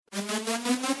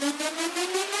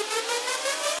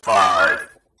5,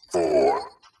 4,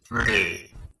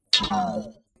 3, 2,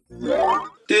 1.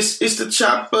 This is the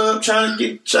chop up, trying to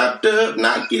get chopped up,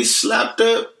 not get slapped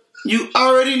up. You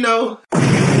already know.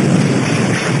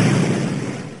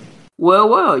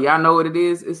 Well, y'all know what it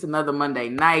is. It's another Monday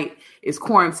night. It's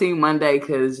quarantine Monday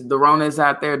because the Rona's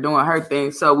out there doing her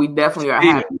thing. So we definitely are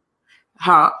happy.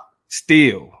 Huh?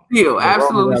 Still,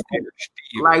 absolutely. Still.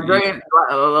 Like Dre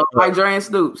and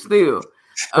Snoop, still.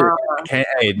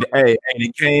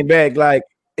 It came back like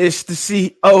it's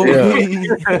the COV.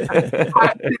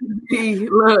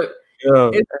 Look,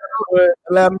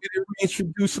 allow me to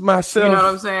reintroduce myself. You know what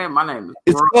I'm saying? My name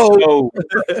is COV.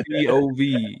 But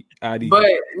we out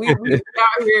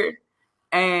here,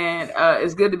 and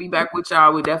it's good to be back with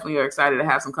y'all. We definitely are excited to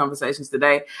have some conversations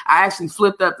today. I actually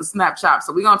flipped up the SnapChop,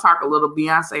 so we're gonna talk a little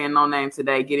Beyonce and Noname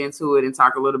today. Get into it and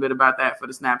talk a little bit about that for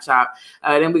the SnapChop.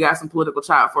 Then we got some political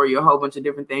chop for you, a whole bunch of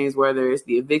different things. Whether it's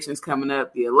the evictions coming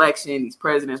up, the election, these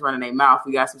presidents running their mouth.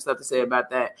 We got some stuff to say about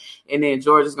that. And then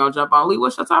George is gonna jump on. Lee,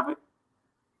 what's your topic?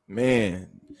 Man,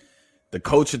 the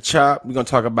culture chop. We're gonna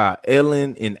talk about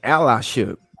Ellen and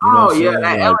allyship.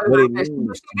 That Ellen.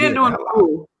 She's been doing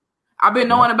cool. I've been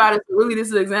knowing about it. So really, this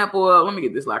is an example of, let me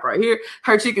get this lock right here.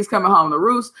 Her chicken's coming home to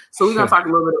roost. So we're going to talk a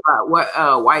little bit about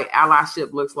what white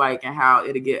allyship looks like and how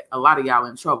it'll get a lot of y'all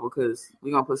in trouble because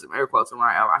we're going to put some air quotes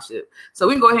around allyship. So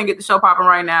we can go ahead and get the show popping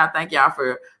right now. Thank y'all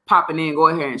for popping in. Go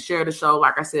ahead and share the show.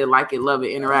 Like I said, like it, love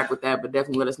it, interact with that, but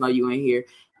definitely let us know you in here.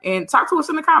 And talk to us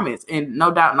in the comments. And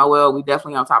no doubt, Noel, we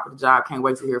definitely on top of the job. Can't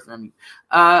wait to hear from you.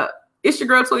 It's your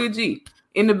girl, Toya G,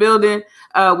 in the building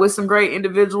with some great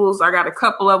individuals. I got a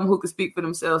couple of them who can speak for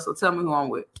themselves. So tell me who I'm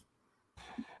with.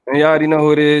 And you already know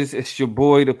who it is. It's your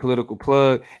boy, the political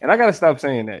plug. And I got to stop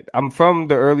saying that. I'm from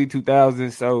the early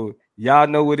 2000s, so y'all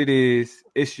know what it is.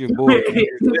 It's your boy.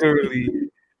 It's literally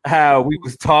how we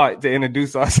was taught to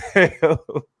introduce ourselves.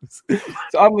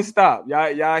 So I'm going to stop.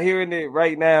 Y'all hearing it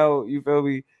right now. You feel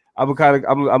me? I'm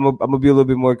gonna be a little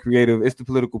bit more creative. It's the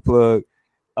political plug.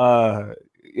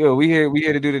 We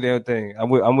here to do the damn thing. I'm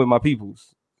with my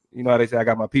peoples. You know how they say I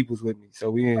got my peoples with me.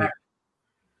 So we in.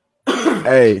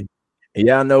 Hey,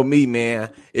 y'all know me, man.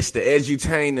 It's the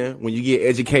edutainer. When you get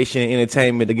education and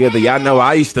entertainment together, y'all know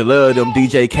I used to love them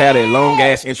DJ Khaled long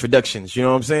ass introductions. You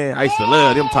know what I'm saying? I used to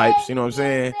love them types. You know what I'm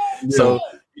saying? Yeah. So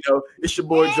it's your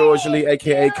boy George Lee,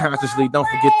 aka Consciously. Don't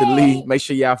forget the Lee. Make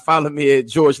sure y'all follow me at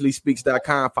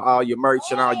GeorgeLeeSpeaks.com for all your merch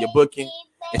and all your booking.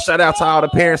 And shout out to all the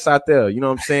parents out there. You know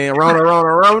what I'm saying? Rona.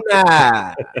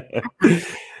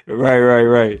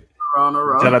 Right.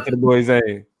 Rona. Shout out to the boy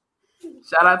Zane.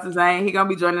 Shout out to Zane. He's going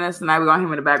to be joining us tonight. We're going to have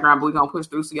him in the background, but we're going to push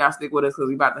through, so y'all stick with us because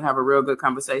we're about to have a real good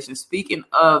conversation. Speaking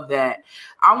of that,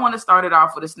 I want to start it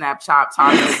off with a SnapChop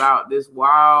talking about this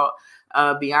wild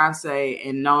Beyonce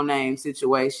and Noname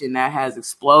situation that has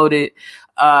exploded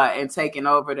and taken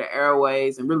over the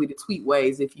airways and really the tweet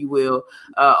ways, if you will,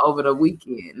 over the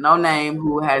weekend. Noname,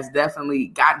 who has definitely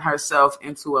gotten herself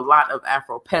into a lot of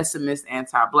Afro-pessimist,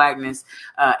 anti-blackness,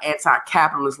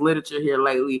 anti-capitalist literature here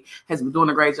lately, has been doing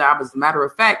a great job. As a matter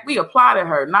of fact, we applauded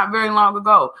her not very long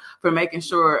ago for making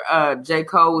sure J.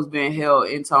 Cole was being held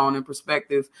in tone and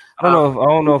perspective. I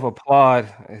don't know if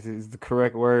applaud is the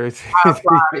correct word. I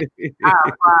applaud it.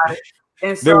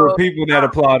 And so, there were people that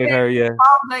applauded her, yeah.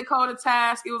 They called a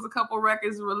task. It was a couple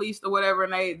records released or whatever,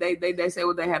 and they say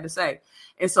what they had to say.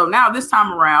 And so now this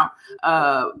time around,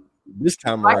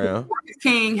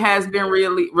 King has been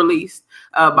released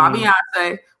by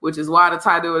Beyonce, which is why the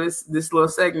title of this little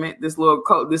segment, this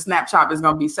SnapChop is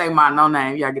gonna be "Say My No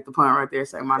Name." Y'all get the point right there.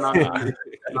 Say my no name. There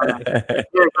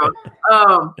you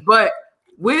go. But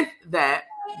with that,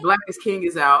 Black is King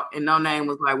is out, and Noname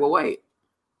was like, well, wait.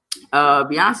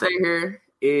 Beyonce here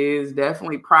is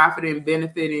definitely profiting,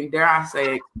 benefiting, dare I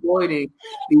say, exploiting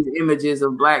these images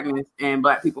of blackness and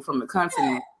black people from the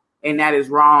continent. And that is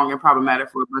wrong and problematic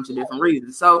for a bunch of different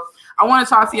reasons. So I want to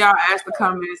talk to y'all, ask the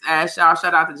comments, ask y'all,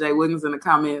 shout out to Jay Wiggins in the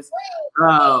comments.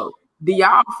 Do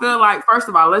y'all feel like, first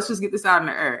of all, let's just get this out in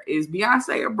the air. Is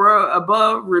Beyonce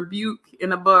above rebuke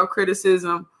and above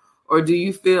criticism? Or do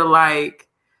you feel like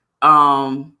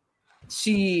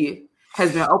she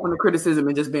has been open to criticism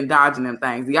and just been dodging them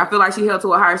things? Do y'all feel like she held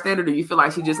to a higher standard, or you feel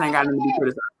like she just ain't got nothing to be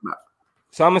criticized about?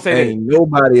 So I'm gonna say ain't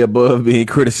nobody above being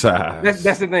criticized.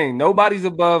 That's the thing. Nobody's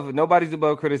above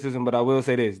criticism, but I will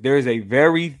say this. There is a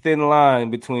very thin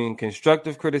line between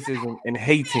constructive criticism and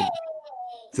hating.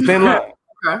 It's a thin line. Okay.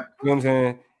 You know what I'm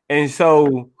saying? And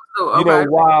so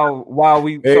while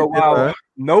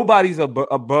nobody's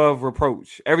above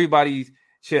reproach, everybody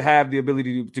should have the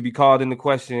ability to be called into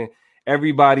question.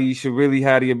 Everybody should really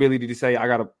have the ability to say, I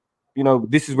gotta,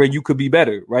 this is where you could be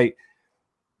better, right?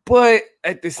 But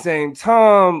at the same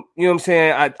time, you know what I'm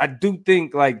saying? I do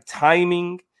think like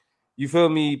timing, you feel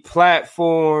me?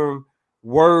 Platform,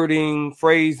 wording,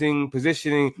 phrasing,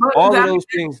 positioning, all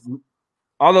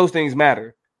those things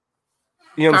matter.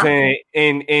 You know what I'm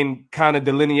saying? And kind of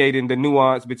delineating the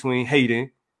nuance between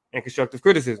hating and constructive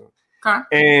criticism.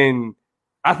 And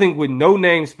I think with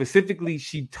Noname specifically,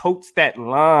 she totes that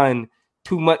line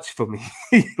too much for me.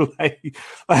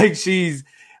 like she's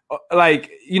like,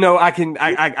 you know, I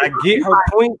get her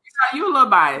point. You a little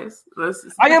biased.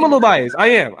 I am a little biased. I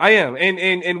am.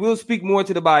 And we'll speak more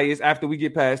to the bias after we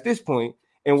get past this point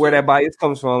and where that bias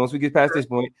comes from once we get past this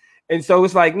point. And so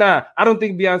it's like, nah, I don't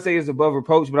think Beyonce is above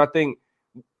reproach, but I think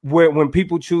when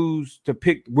people choose to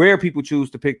pick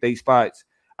their spots,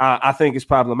 I think it's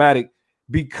problematic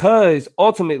because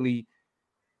ultimately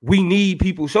we need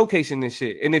people showcasing this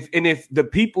shit. And if the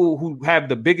people who have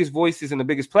the biggest voices and the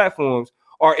biggest platforms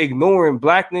are ignoring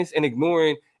blackness and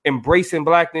embracing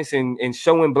blackness and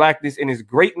showing blackness in its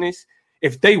greatness,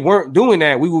 if they weren't doing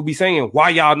that, we would be saying, why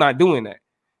y'all not doing that?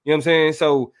 You know what I'm saying?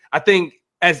 So I think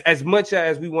as much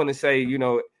as we want to say, you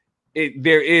know,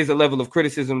 there is a level of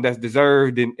criticism that's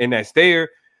deserved and that's there.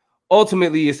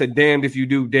 Ultimately, it's a damned if you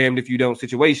do, damned if you don't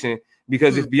situation.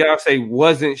 Because if Beyonce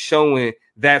wasn't showing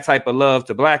that type of love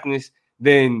to blackness,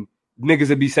 then niggas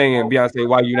would be saying, Beyonce,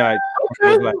 why you not?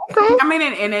 I mean,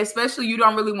 and especially you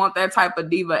don't really want that type of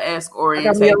diva-esque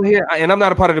orientation. And I'm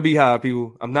not a part of the Beehive,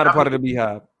 people. I'm not a part of the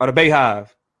Beehive or the Bayhive.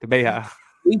 The Bayhive.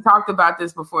 We talked about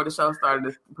this before the show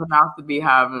started. To pronounce the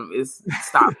Beehive is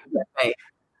stop.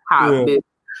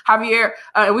 Javier,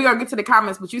 and we're gonna get to the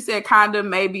comments, but you said kinda,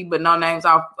 maybe, but Noname's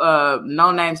off.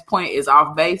 Noname's point is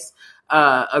off base.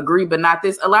 Agree, but not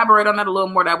this. Elaborate on that a little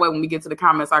more. That way, when we get to the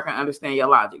comments, I can understand your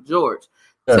logic. George,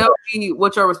 tell me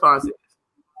what your response is.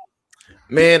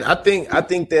 Man, I think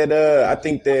that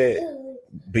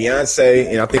Beyonce,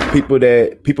 and I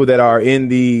think people that are in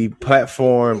the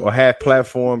platform or have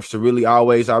platforms to really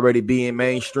always already be in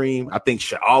mainstream, I think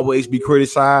should always be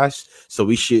criticized. So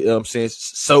we should,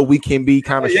 so we can be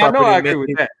kind of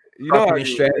sharpening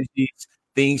strategies,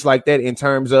 things like that, in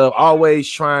terms of always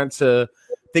trying to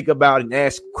think about and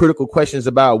ask critical questions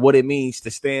about what it means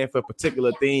to stand for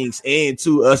particular things, and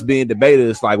to us being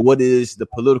debaters, like what is the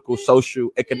political, social,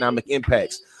 economic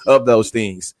impacts of those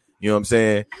things. You know what I'm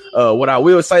saying? What I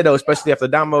will say though, especially after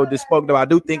Damo just spoke though, I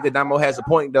do think that Damo has a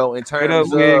point though in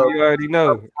terms of you already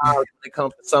know when it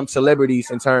comes to some celebrities,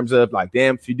 in terms of like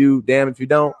damn if you do, damn if you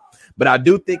don't. But I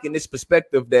do think in this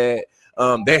perspective that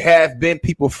there have been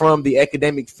people from the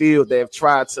academic field that have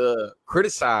tried to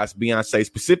criticize Beyonce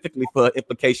specifically for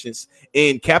implications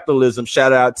in capitalism.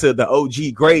 Shout out to the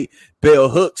OG great Bell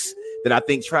Hooks that I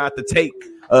think tried to take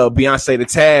Beyonce to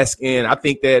task. And I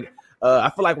think that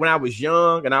I feel like when I was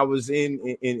young and I was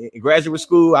in graduate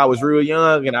school, I was real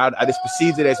young and I just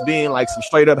perceived it as being like some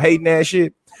straight up hating ass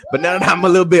shit. But now that I'm a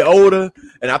little bit older,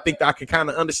 and I think I can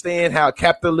kind of understand how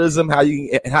capitalism, how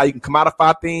you can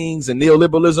commodify things and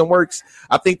neoliberalism works,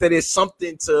 I think that it's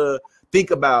something to think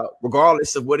about,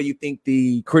 regardless of whether you think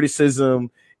the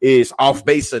criticism is off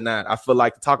base or not. I feel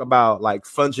like to talk about like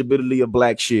fungibility of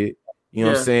black shit, you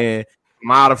know what I'm saying,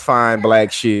 modifying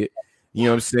black shit, you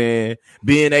know what I'm saying,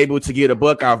 being able to get a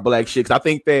buck off black shit. 'Cause I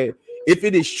think that if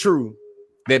it is true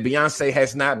that Beyonce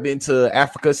has not been to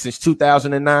Africa since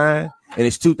 2009 and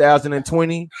it's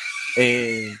 2020,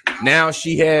 and now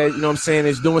she had, you know what I'm saying,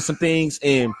 is doing some things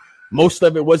and most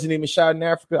of it wasn't even shot in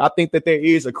Africa, I think that there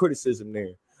is a criticism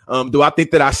there. Do I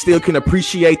think that I still can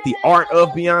appreciate the art of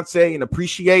Beyonce and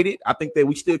appreciate it? I think that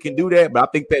we still can do that, but I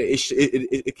think that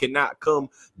it cannot come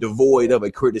devoid of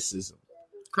a criticism.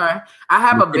 Okay, I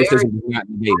have a question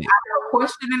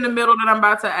in the middle that I'm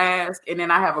about to ask, and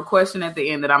then I have a question at the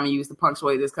end that I'm gonna use to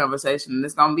punctuate this conversation. And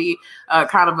it's gonna be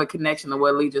kind of a connection to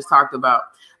what Lee just talked about.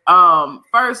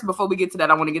 First, before we get to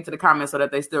that, I want to get to the comments so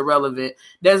that they're still relevant.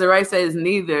 Desiree says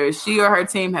neither she or her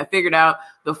team have figured out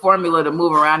the formula to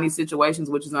move around these situations,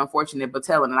 which is unfortunate but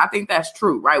telling. And I think that's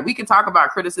true, right? We can talk about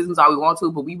criticisms all we want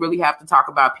to, but we really have to talk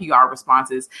about PR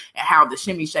responses and how the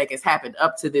shimmy shake has happened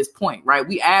up to this point, right?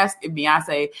 We asked if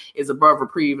Beyonce is above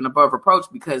reprieve and above reproach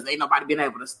because ain't nobody been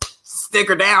able to stick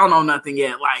her down on nothing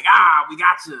yet. Like, we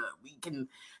got you. We can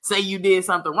say you did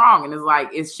something wrong. And it's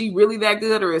like, is she really that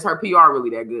good or is her PR really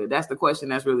that good? That's the question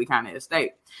that's really kind of at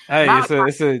stake. Hey,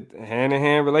 it's a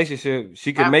hand-in-hand relationship.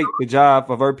 She can make the job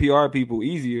of her PR people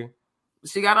easier.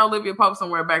 She got Olivia Pope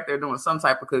somewhere back there doing some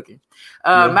type of cooking.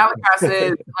 Malachi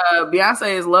says,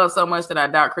 Beyonce is loved so much that I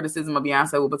doubt criticism of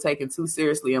Beyonce will be taken too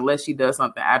seriously unless she does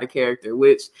something out of character,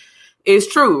 which is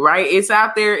true, right? It's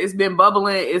out there. It's been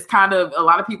bubbling. It's kind of a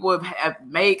lot of people have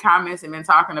made comments and been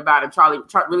talking about it,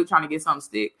 really trying to get something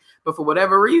stick. But for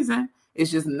whatever reason,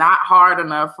 it's just not hard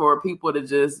enough for people to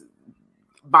just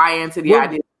buy into the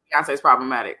idea that Beyonce's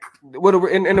problematic.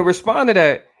 And to respond to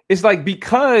that, it's like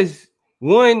because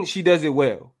one, she does it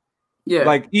well. Yeah.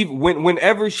 Like even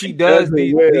whenever she does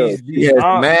these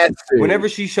whenever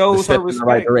she shows her respect,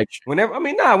 right direction.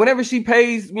 Whenever she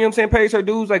pays, you know what I'm saying, pays her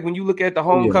dues, like when you look at the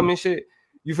homecoming shit,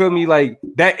 you feel me? Like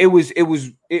that it was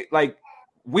like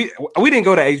we didn't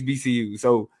go to HBCU,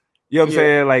 so you know what I'm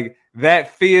saying? Like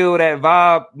that feel, that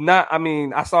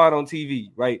vibe, I saw it on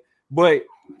TV, right? But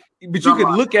you could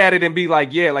look at it and be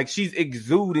like, yeah, like she's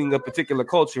exuding a particular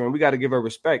culture, and we got to give her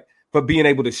respect for being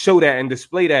able to show that and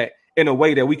display that in a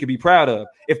way that we could be proud of.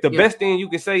 If the best thing you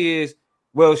can say is,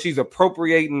 well, she's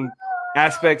appropriating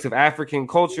aspects of African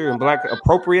culture and Black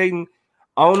appropriating,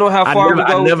 I don't know how far we go.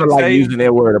 I never like using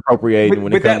that word appropriating.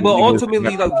 But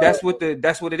ultimately, like that's what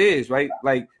it is, right?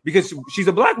 Like because she's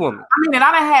a Black woman. And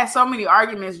I done had so many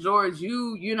arguments, George.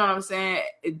 You know what I'm saying?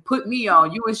 It put me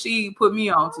on. You and she put me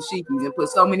on to Sheikies and put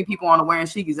so many people on to wearing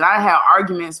Sheikies. And I had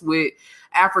arguments with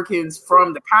Africans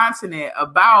from the continent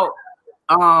about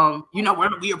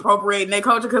we appropriating their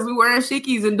culture because we wearing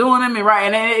Sheikies and doing them and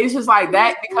right. And it's just like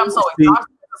that becomes so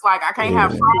exhausting. It's like I can't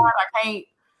have fun. I can't.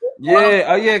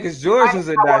 Yeah, because George was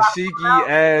a dashiki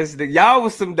ass. Y'all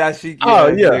was some dashiki. Oh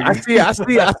yeah, I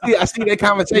see that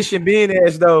conversation being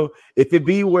as though if it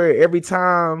be where every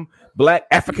time Black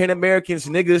African Americans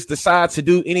niggas decide to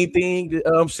do anything,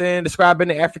 describing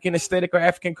the African aesthetic or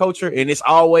African culture, and it's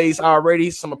always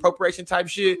already some appropriation type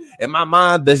shit. In my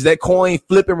mind, does that coin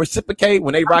flip and reciprocate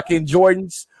when they rocking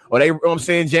Jordans? Or they,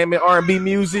 jamming R&B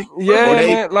music. Yeah, or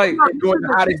they doing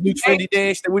the hottest new trendy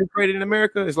dance that we created in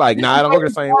America. It's like, I don't work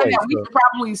the same way. We could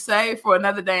probably say for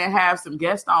another day and have some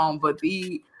guests on, but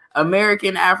the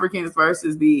American Africans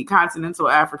versus the continental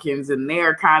Africans and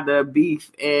their kind of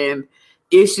beef and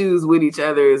issues with each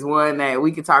other is one that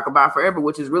we could talk about forever,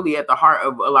 which is really at the heart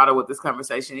of a lot of what this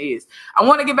conversation is. I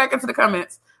want to get back into the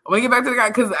comments. I want to get back to the guy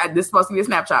because this is supposed to be a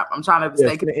SnapChop. I'm trying to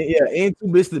stay. And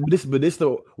this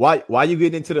why you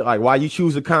get into the why you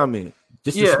choose a comment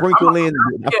just to sprinkle in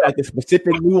like a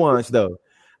specific nuance though.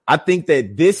 I think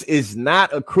that this is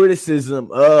not a criticism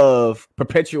of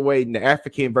perpetuating the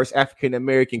African versus African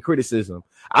American criticism.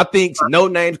 I think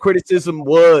Noname's criticism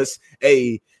was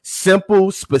a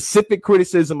simple, specific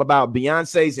criticism about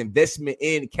Beyonce's investment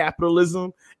in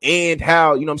capitalism and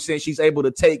how, she's able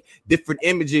to take different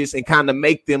images and kind of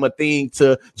make them a thing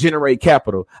to generate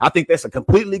capital. I think that's a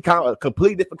completely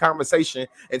different conversation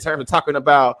in terms of talking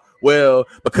about, well,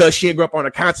 because she grew up on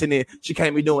a continent, she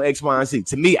can't be doing X, Y, and Z.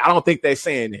 To me, I don't think they're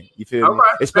saying that. You feel me?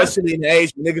 Especially in the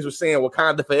age when niggas were saying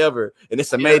Wakanda forever, and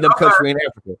it's a made-up country in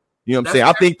Africa. You know what I'm saying?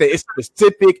 I think that it's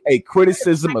specific a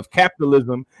criticism of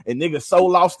capitalism, and niggas so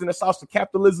lost in the sauce of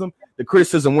capitalism, the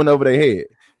criticism went over their head.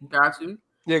 Got you.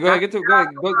 Yeah, go ahead.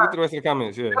 Go get the rest of the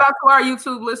comments. Yeah. Shout out to our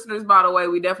YouTube listeners, by the way.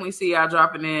 We definitely see y'all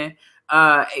dropping in.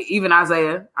 Even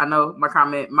Isaiah, I know my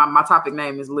comment, my topic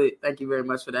name is lit. Thank you very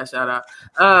much for that shout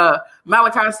out.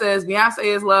 Malachi says Beyonce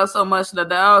is loved so much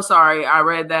that sorry, I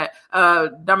read that.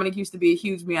 Dominic used to be a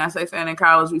huge Beyonce fan in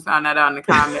college. We found that out in the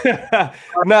comments.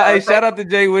 Hey, shout out to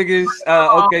Jay Wiggins,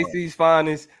 OKC's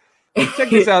finest. Check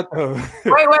this out though.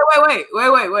 Wait.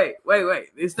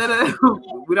 Instead of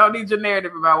we don't need your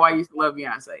narrative about why you used to love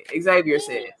Beyonce. Xavier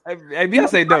said. Hey,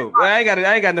 Beyonce dope. I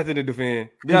ain't got nothing to defend.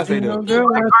 Beyonce dope.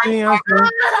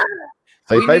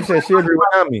 Say Faith said she agree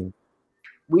with me.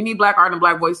 We need Black art and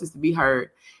Black voices to be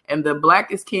heard. And the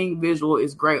Black is King visual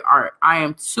is great art.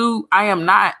 I too am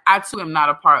not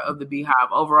a part of the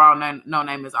Beehive. Overall,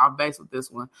 Noname is off base with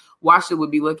this one. Washa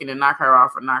would be looking to knock her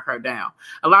off or knock her down.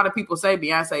 A lot of people say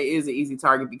Beyonce is an easy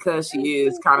target because she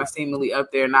is kind of seemingly up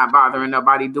there, not bothering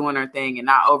nobody, doing her thing and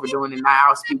not overdoing it, not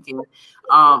out speaking,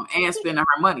 and spending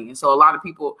her money. And so a lot of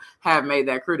people have made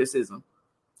that criticism.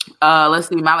 Let's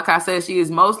see. Malachi says she is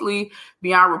mostly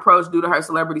beyond reproach due to her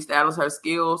celebrity status, her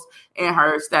skills, and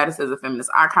her status as a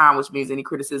feminist icon, which means any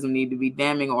criticism need to be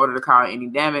damning in order to cause any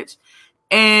damage.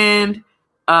 And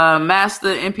Master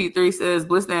MP3 says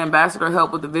Bliss the ambassador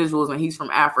helped with the visuals, and he's from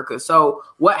Africa. So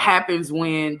what happens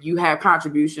when you have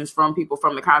contributions from people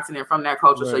from the continent, from that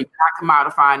culture? Right. So you're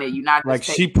not commodifying it. You're not just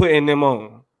she putting them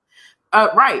on.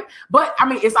 Right, but I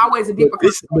mean, it's always a deeper.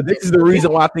 But this is the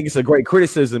reason why I think it's a great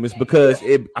criticism is because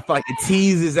I feel like it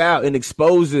teases out and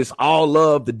exposes all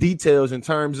of the details in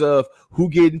terms of who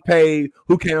getting paid,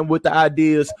 who came up with the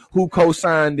ideas, who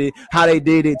co-signed it, how they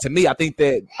did it. To me, I think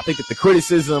that the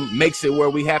criticism makes it where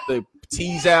we have to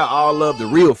tease out all of the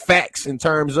real facts in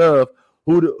terms of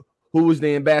who who was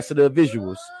the ambassador of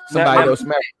visuals? Somebody else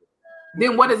smacked.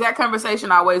 Then what does that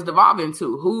conversation always devolve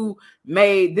into? Who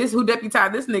made this? Who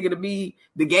deputized this nigga to be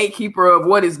the gatekeeper of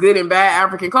what is good and bad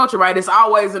African culture? Right? It's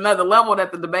always another level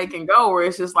that the debate can go, where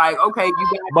it's just like, okay, you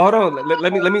got. But hold on,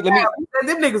 let me.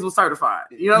 Them niggas was certified.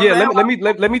 You know? Yeah,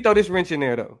 let me throw this wrench in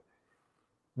there though.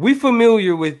 We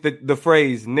familiar with the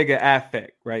phrase "nigga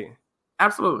affect," right?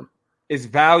 Absolutely. It's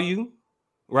value,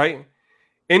 right?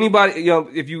 Anybody,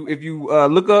 if you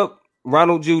look up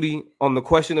Ronald Judy on the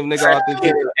question of nigga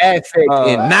authenticity,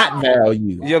 and not value.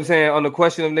 You know what I'm saying? On the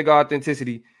question of nigga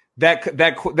authenticity,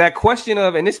 that question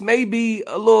of, and this may be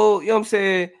a little, you know what I'm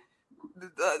saying,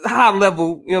 high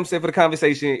level, you know what I'm saying, for the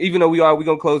conversation, even though we're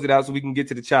gonna close it out so we can get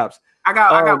to the chops. I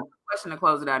got one question to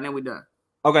close it out and then we're done.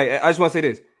 Okay, I just want to say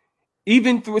this.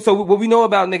 So what we know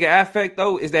about nigga affect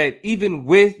though is that even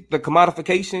with the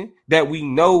commodification that we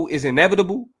know is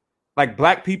inevitable, like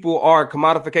black people are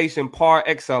commodification par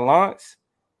excellence.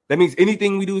 That means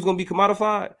anything we do is going to be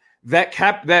commodified. That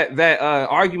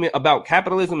argument about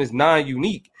capitalism is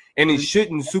non-unique, and it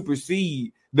shouldn't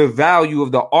supersede the value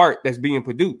of the art that's being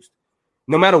produced.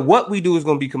 No matter what we do is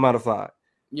going to be commodified.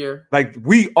 Yeah, like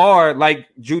we are, like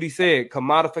Judy said,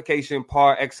 commodification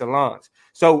par excellence.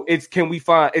 So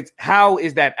how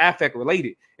is that affect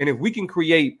related? And if we can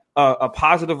create a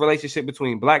positive relationship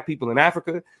between black people in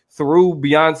Africa through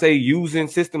Beyonce using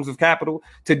systems of capital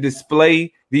to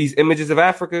display these images of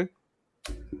Africa,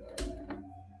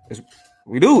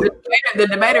 we do it. The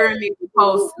debater in me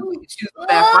supposed to choose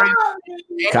that frame.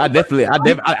 I definitely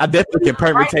can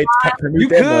permutate.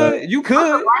 You could.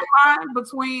 The right line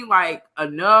between like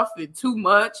enough and too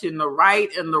much, and the right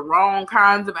and the wrong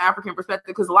kinds of African perspective.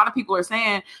 Because a lot of people are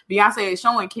saying Beyonce is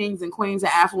showing kings and queens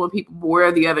and affluent people, but where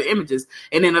are the other images?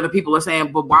 And then other people are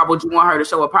saying, but why would you want her to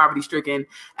show a poverty-stricken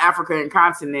African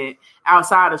continent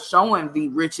outside of showing the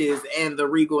riches and the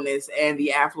regalness and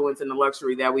the affluence and the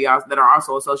luxury that are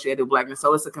also associated with blackness?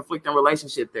 So it's a conflicting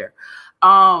relationship there.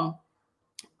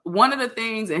 One of the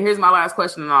things, and here's my last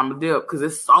question, and I'm gonna dip because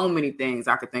there's so many things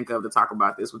I could think of to talk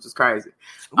about this, which is crazy.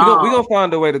 We're gonna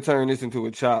find a way to turn this into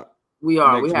a chop. We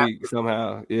are. Next week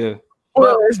somehow. Yeah.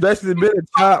 Well, it's basically been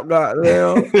a chop,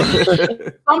 goddamn.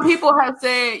 Some people have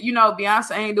said,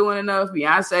 Beyonce ain't doing enough.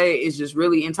 Beyonce is just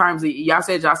really, in terms of, y'all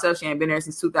said yourself, she ain't been there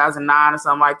since 2009 or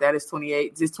something like that. It's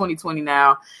 2020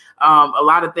 now. A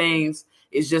lot of things.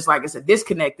 It's just like it's a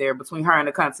disconnect there between her and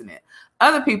the continent.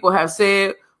 Other people have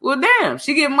said, well, damn,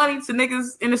 she give money to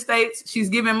niggas in the States. She's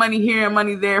giving money here and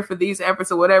money there for these efforts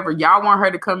or whatever. Y'all want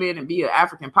her to come in and be an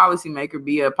African policymaker,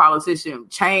 be a politician,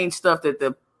 change stuff that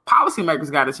the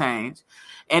policymakers got to change.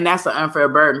 And that's an unfair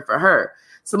burden for her.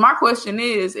 So my question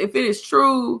is, if it is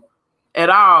true at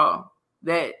all,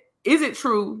 is it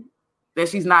true that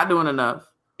she's not doing enough?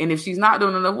 And if she's not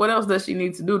doing enough, what else does she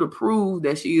need to do to prove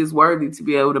that she is worthy to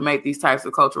be able to make these types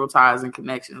of cultural ties and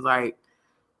connections? Like,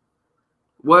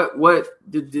 what has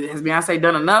Beyonce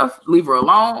done enough? Leave her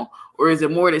alone? Or is it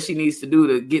more that she needs to do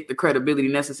to get the credibility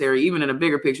necessary, even in a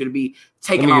bigger picture, to be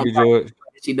taking on blackness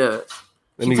that she does?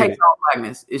 She takes on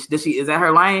blackness. Is that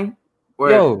her lane?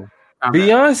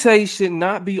 Beyonce should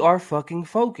not be our fucking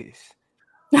focus.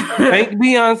 Thank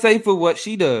Beyonce for what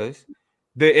she does,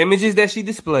 the images that she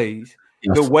displays,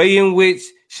 the way in which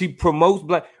she promotes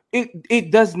black.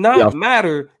 It does not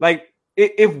matter. Like,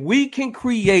 if we can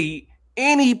create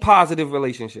any positive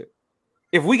relationship,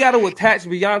 if we got to attach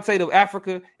Beyonce to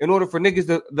Africa in order for niggas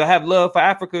to have love for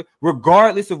Africa,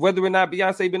 regardless of whether or not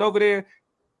Beyonce been over there,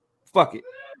 fuck it.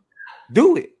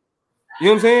 Do it. You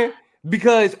know what I'm saying?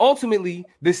 Because ultimately,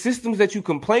 the systems that you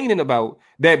complaining about,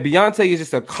 that Beyonce is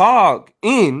just a cog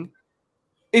in,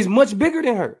 is much bigger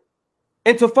than her.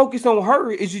 And to focus on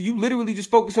her is you literally just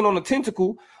focusing on the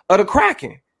tentacle of the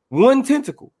Kraken. One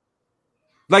tentacle.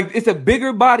 Like, it's a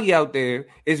bigger body out there.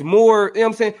 It's more, you know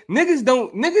what I'm saying?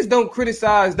 Niggas don't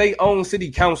criticize their own city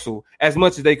council as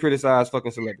much as they criticize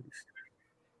fucking celebrities.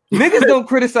 Niggas don't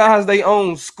criticize their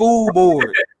own school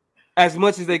board as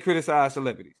much as they criticize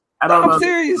celebrities. I'm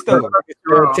serious though.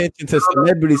 Pay attention to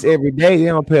celebrities every day. They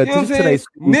don't pay attention to their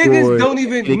school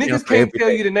niggas. Niggas can't tell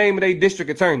you the name of their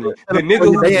district attorney. The nigga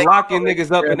who's locking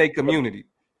niggas up in their community.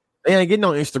 They ain't getting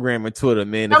on Instagram and Twitter,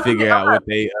 man, to figure out what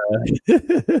they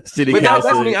city but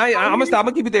council. I'm gonna stop. I'm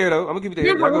gonna keep it there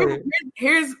though.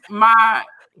 Here's my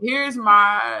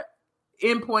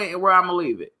endpoint and where I'm gonna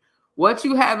leave it. What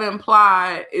you have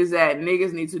implied is that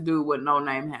niggas need to do what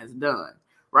Noname has done,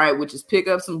 right? Which is pick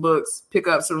up some books, pick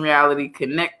up some reality,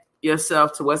 connect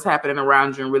yourself to what's happening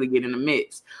around you and really get in the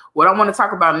mix. What I want to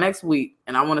talk about next week,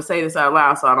 and I want to say this out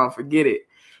loud so I don't forget it,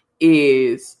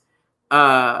 is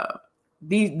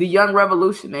the young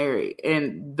revolutionary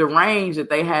and the range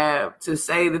that they have to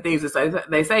say the things that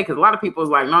they say, because a lot of people is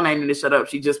like, Noname need to shut up.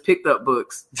 She just picked up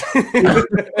books. She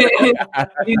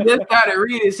just started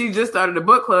reading. She just started a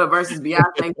book club versus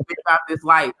Beyonce about this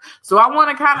life. So I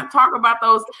want to kind of talk about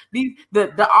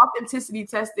the authenticity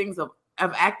testings of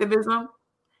activism.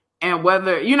 And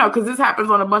whether, because this happens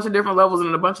on a bunch of different levels and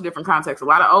in a bunch of different contexts. A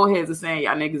lot of old heads are saying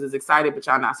y'all niggas is excited, but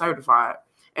y'all not certified.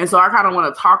 And so I kind of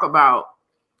want to talk about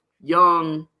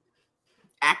young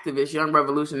activists, young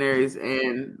revolutionaries,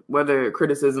 and whether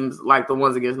criticisms like the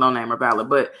ones against Noname are valid.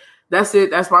 But that's it.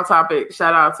 That's my topic.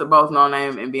 Shout out to both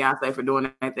Noname and Beyonce for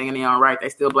doing anything in their own right. They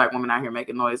still black women out here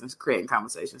making noise and creating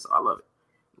conversation. So I love it.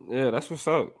 Yeah, that's what's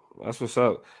up. That's what's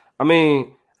up. I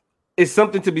mean, it's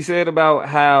something to be said about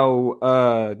how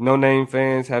Noname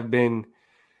fans have been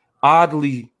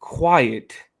oddly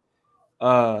quiet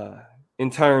in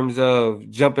terms of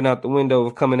jumping out the window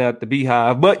of coming out the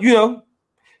Beehive. But,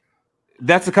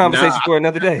 that's a conversation for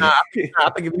another day. I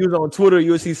think if you was on Twitter,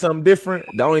 you would see something different.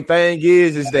 The only thing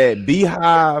is that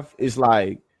Beehive is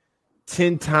like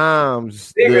 10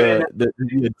 times matter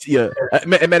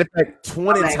of fact,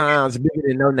 20 times bigger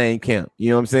than Noname Camp. You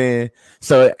know what I'm saying?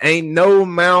 So ain't no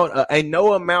amount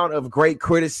of great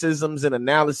criticisms and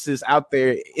analysis out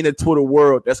there in the Twitter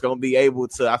world that's gonna be able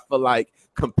to, I feel like,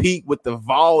 compete with the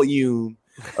volume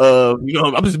of,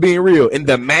 I'm just being real, and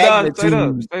the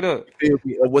magnitude straight up.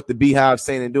 of what the Beehive's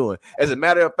saying and doing. As a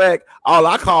matter of fact, all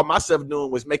I called myself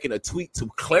doing was making a tweet to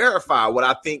clarify what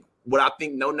I think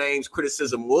Noname's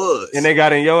criticism was. And they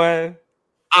got in your ass?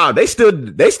 They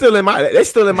still in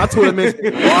my Twitter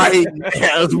mention right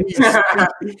now.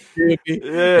 Leave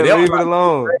it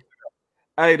alone.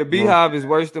 Hey, the Beehive is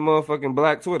worse than motherfucking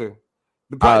Black Twitter.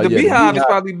 The Beehive is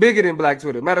probably bigger than Black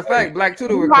Twitter. Matter of fact, Black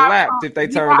Twitter would collapse if they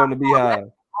turned on the Beehive.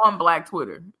 On Black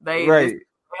Twitter. They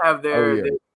have their